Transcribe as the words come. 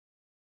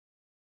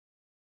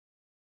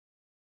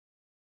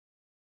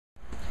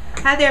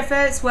Hi there,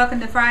 folks. Welcome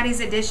to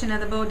Friday's edition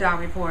of the Bulldog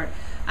Report.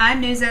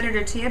 I'm news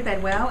editor Tia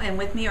Bedwell, and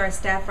with me are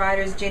staff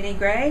writers Jenny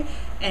Gray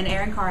and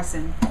Aaron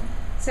Carson.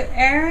 So,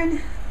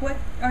 Aaron, what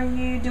are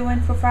you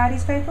doing for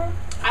Friday's paper?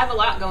 I have a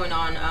lot going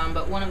on,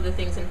 but one of the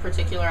things in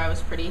particular I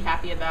was pretty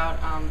happy about,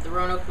 the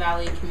Roanoke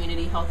Valley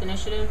Community Health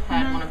Initiative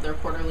had one of their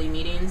quarterly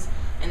meetings,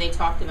 and they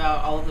talked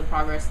about all of the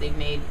progress they've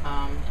made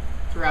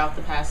throughout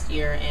the past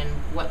year and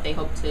what they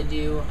hope to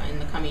do in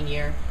the coming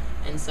year.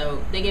 And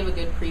so they gave a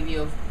good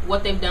preview of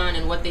what they've done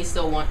and what they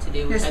still want to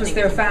do. This was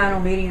their final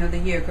meeting of the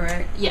year,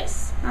 correct?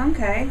 Yes.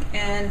 Okay.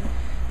 And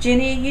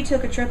Jenny, you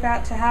took a trip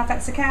out to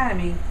Halifax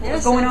Academy. What was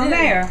Yes, going I on did.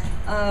 there?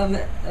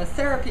 A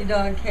therapy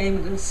dog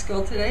came to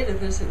school today to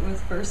visit with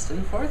first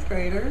and fourth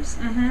graders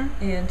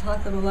and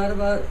taught them a lot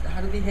about how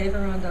to behave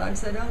around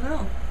dogs they don't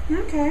know.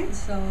 Okay.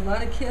 So a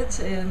lot of kids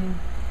and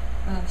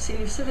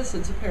senior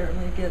citizens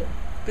apparently get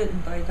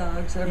bitten by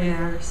dogs every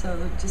year.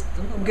 So just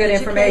a little good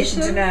information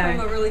to know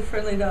from a really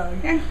friendly dog.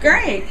 Yeah,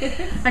 great.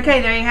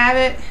 Okay, there you have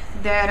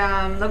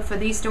it. Look for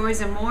these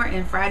stories and more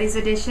in Friday's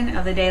edition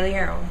of the Daily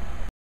Herald.